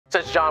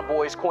Since John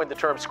Boyce coined the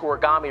term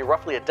Scorigami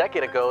roughly a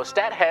decade ago,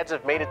 stat heads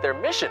have made it their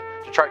mission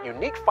to chart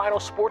unique final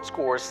sports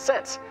scores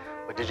since.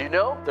 But did you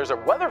know there's a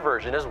weather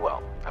version as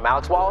well? I'm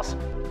Alex Wallace,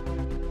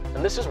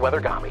 and this is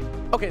Weathergami.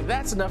 Okay,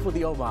 that's enough with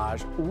the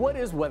homage. What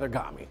is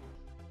Weathergami?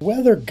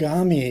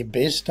 Weathergami,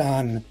 based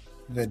on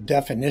the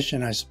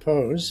definition, I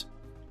suppose,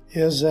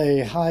 is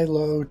a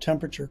high-low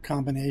temperature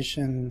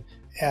combination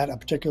at a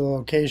particular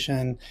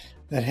location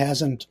that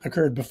hasn't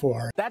occurred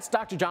before. That's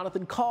Dr.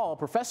 Jonathan Call,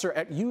 professor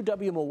at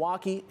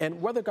UW-Milwaukee and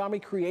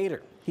Weathergami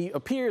creator. He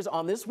appears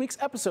on this week's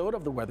episode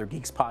of the Weather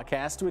Geeks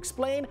podcast to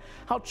explain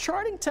how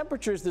charting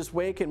temperatures this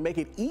way can make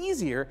it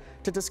easier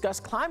to discuss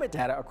climate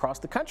data across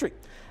the country.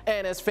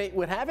 And as fate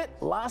would have it,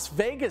 Las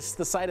Vegas,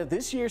 the site of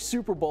this year's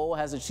Super Bowl,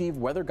 has achieved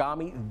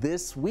Weathergami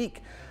this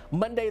week.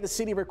 Monday, the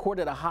city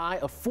recorded a high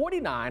of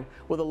 49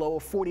 with a low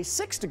of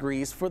 46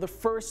 degrees for the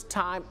first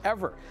time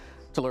ever.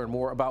 To learn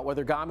more about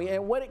Weathergami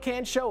and what it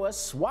can show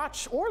us,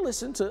 watch or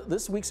listen to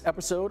this week's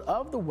episode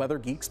of the Weather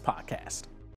Geeks podcast.